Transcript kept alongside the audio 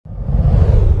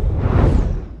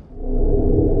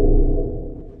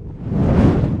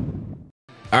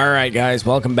All right, guys,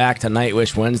 welcome back to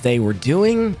Nightwish Wednesday. We're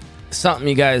doing something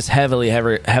you guys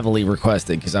heavily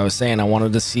requested, because I was saying I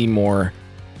wanted to see more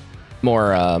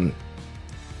MARKO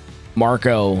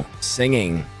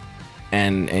singing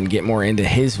and get more into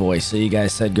his voice. So you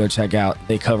guys said go check out,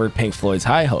 they covered Pink Floyd's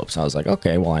High Hopes. I was like,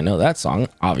 okay, well, I know that song,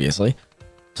 obviously.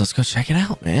 So let's go check it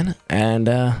out, man, and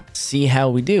see how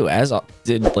we do. As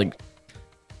did, like,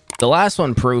 the last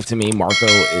one proved to me,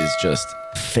 MARKO is just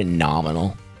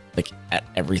phenomenal, like, at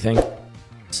everything.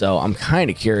 So I'm kind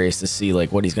of curious to see,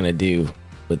 like, what he's gonna do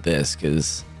with this,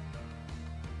 because,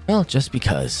 well, just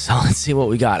because. So let's see what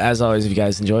we got. As always, if you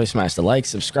guys enjoy, smash the like,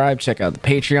 subscribe, check out the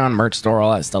Patreon, merch store,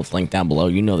 all that stuff linked down below.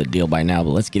 You know the deal by now,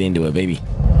 but let's get into it, baby.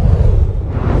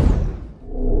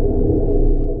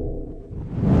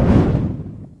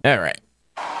 All right.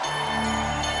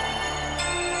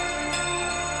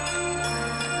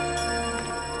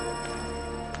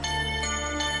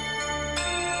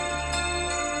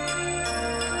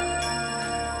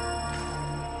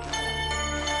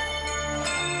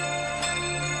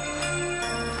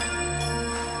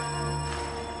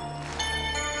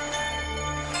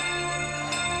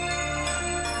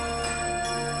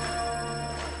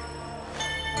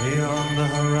 Beyond the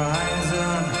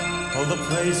horizon, oh, the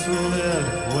place we lived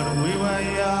when we were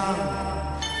young,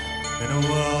 in a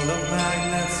world of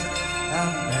magnets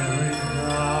and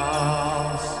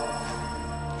miracles.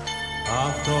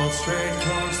 Our thoughts strayed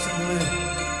constantly,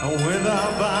 and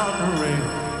without boundary,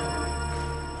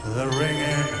 the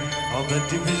ringing of the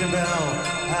division bell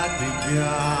had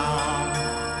begun.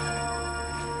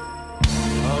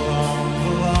 Along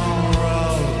the long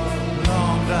road,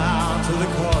 long down to the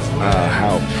causeway.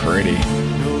 How pretty.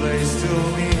 Do they still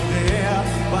meet there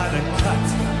by the cut?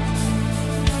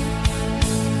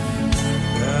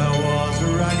 There was a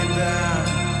ragged band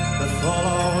that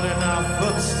followed in our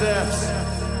footsteps,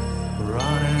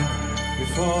 running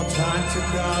before time took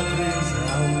our dreams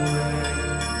away.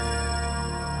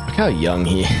 Look how young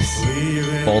he is.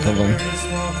 Both of them.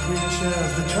 Small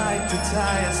creatures that tried to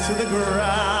tie us to the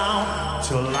ground,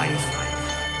 till life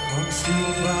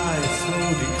consumed by slow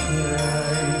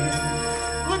decay.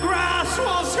 The grass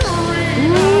was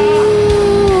greener.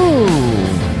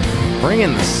 Ooh,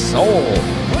 bringing the soul.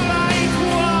 Light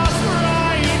was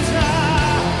brighter.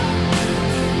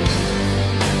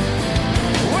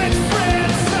 With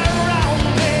friends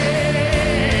surrounded.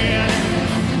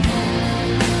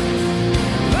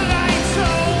 The nights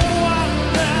of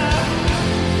wonder.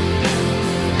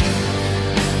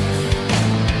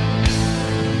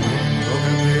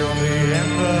 Looking beyond the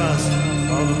embers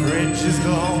of the bridges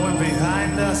going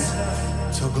behind us,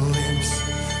 to a glimpse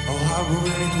of how great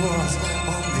it was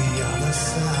on the other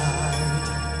side.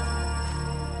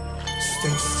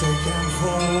 Steps taken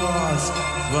forwards,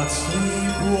 but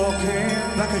sleepwalking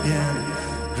back again,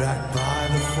 dragged by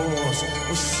the force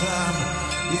of some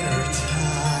inner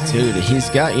tide. Dude, he's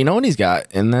got, you know what he's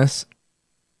got in this?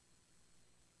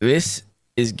 This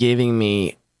is giving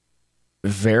me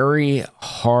very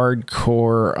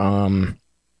hardcore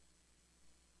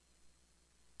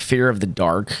Fear of the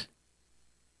Dark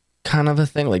kind of a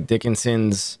thing, like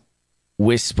Dickinson's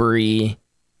whispery,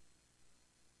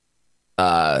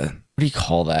 what do you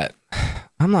call that?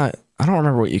 I don't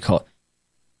remember what you call it.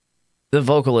 The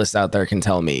vocalist out there can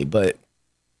tell me, but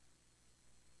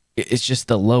it's just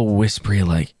the low whispery,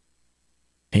 like,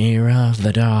 fear of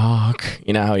the dark.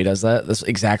 You know how he does that? That's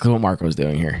exactly what MARKO's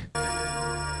doing here.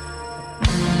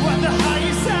 When the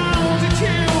high sound at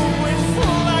you is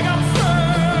full like a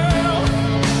pearl,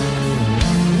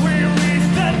 we reach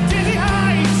the dizzy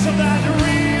heights of that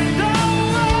real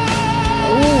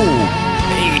Ooh,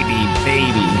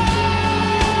 baby.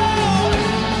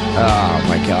 Oh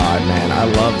my god, man. I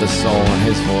love the soul in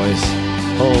his voice.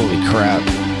 Holy crap.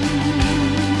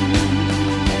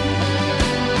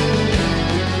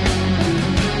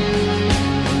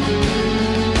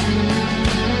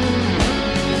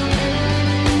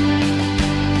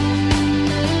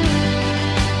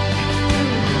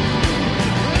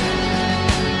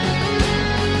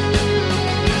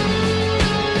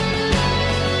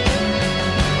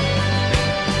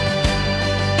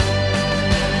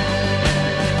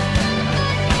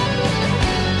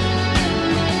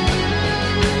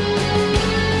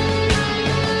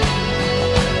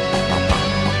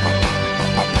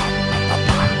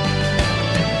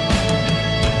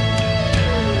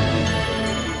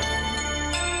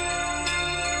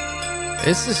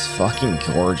 This is fucking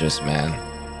gorgeous, man.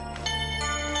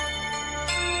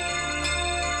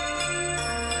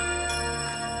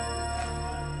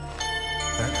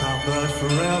 There conquered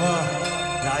forever,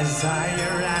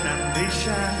 desire and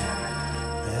ambition.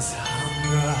 There's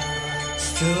hunger,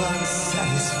 still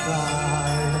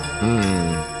unsatisfied.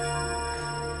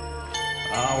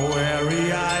 Our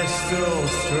weary eyes still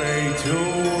stray to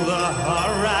the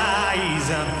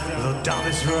horizon. Though down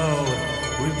this road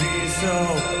we've been so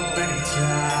many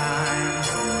times.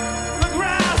 The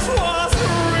grass was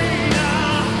greener,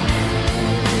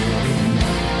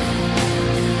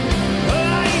 the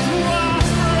light was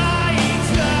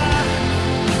brighter,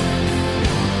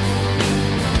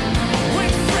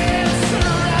 with friends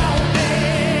surrounding.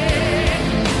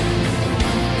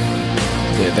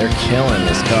 Dude, they're killing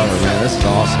this cover, man. This is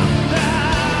awesome.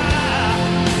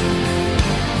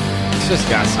 It's just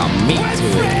got some meat to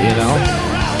it, you know?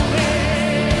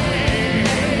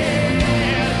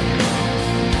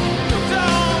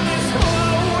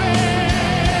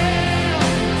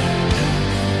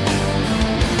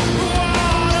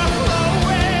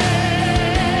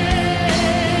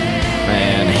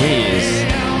 Man, he's...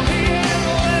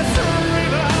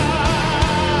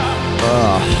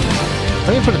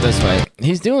 Let me put it this way.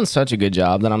 He's doing such a good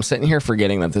job that I'm sitting here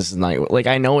forgetting that this is Nightwish. Like,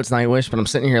 I know it's Nightwish, but I'm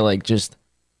sitting here, like, just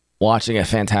watching a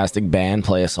fantastic band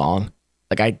play a song.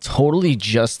 Like, I totally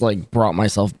just, like, brought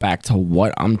myself back to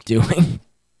what I'm doing.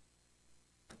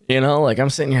 You know? Like, I'm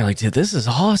sitting here like, dude, this is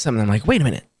awesome. And I'm like, wait a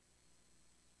minute.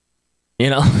 You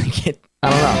know? Like, I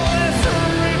don't know.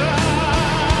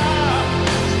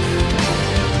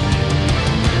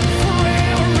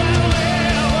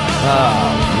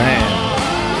 Oh, man.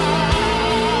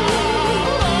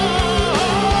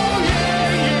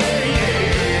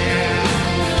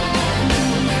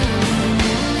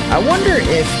 I wonder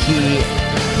if he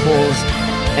pulls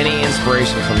any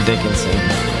inspiration from Dickinson.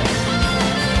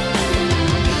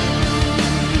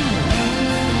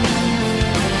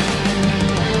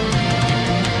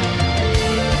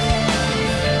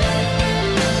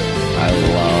 I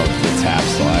love the tap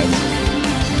slides.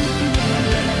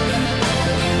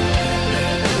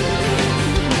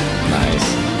 Nice.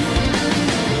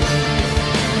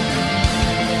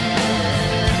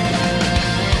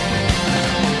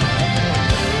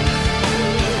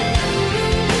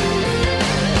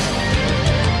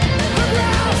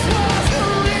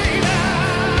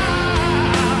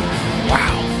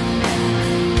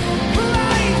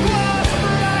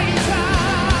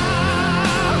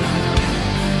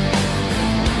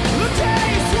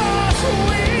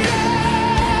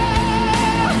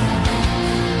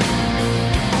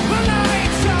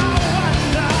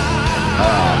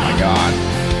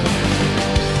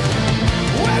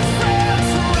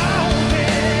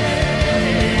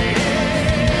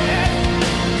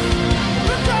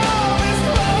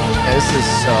 This is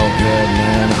so good,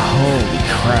 man. Holy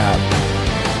crap.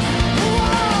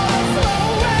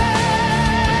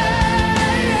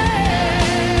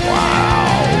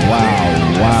 Wow.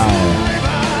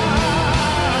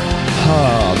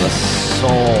 Oh, the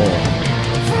soul.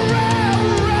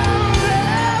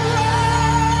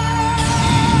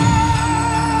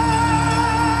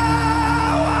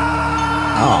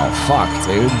 Oh, fuck,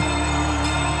 dude.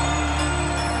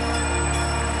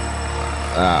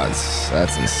 Oh,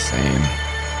 that's insane.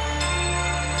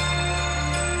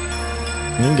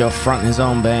 He can go front his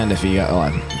own band if he got,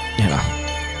 well, you know.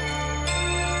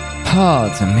 Oh,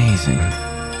 it's amazing.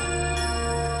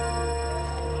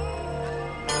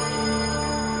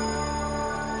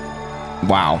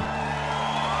 Wow.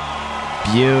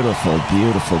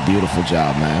 Beautiful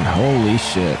job, man. Holy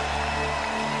shit.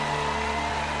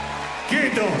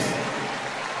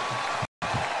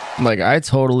 Like, I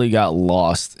totally got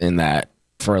lost in that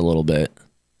for a little bit.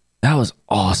 That was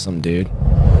awesome, dude.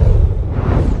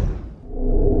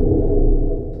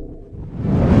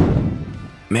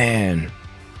 Man,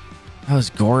 that was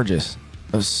gorgeous.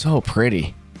 That was so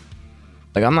pretty.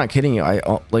 Like, I'm not kidding you. I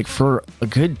like, for a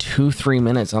good 2-3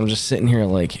 minutes, I'm just sitting here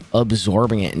like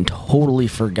absorbing it and totally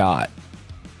forgot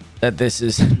that this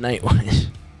is Nightwish.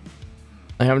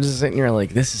 Like, I'm just sitting here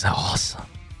like, this is awesome.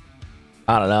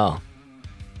 I don't know.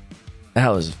 That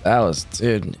was,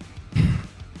 dude.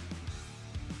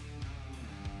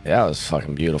 That was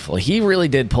fucking beautiful. He really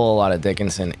did pull a lot of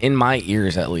Dickinson, in my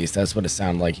ears at least. That's what it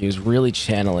sounded like. He was really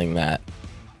channeling that.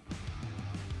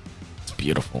 It's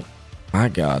beautiful. My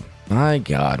God. My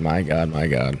God.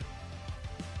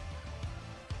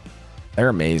 They're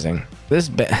amazing. This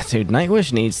dude,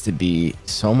 Nightwish needs to be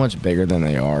so much bigger than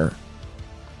they are.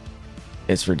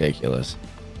 It's ridiculous.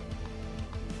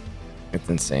 It's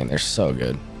insane. They're so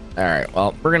good. All right,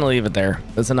 well, we're gonna leave it there.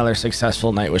 That's another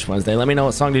successful Nightwish Wednesday. Let me know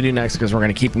what song to do next, because we're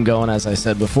gonna keep them going. As I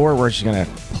said before, we're just gonna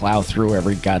plow through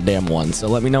every goddamn one. So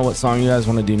let me know what song you guys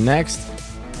want to do next,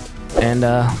 and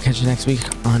I'll catch you next week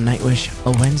on Nightwish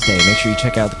Wednesday. Make sure you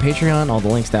check out the Patreon. All the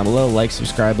links down below. Like,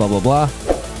 subscribe, blah blah blah.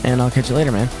 And I'll catch you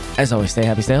later, man. As always, stay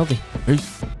happy, stay healthy.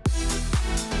 Peace.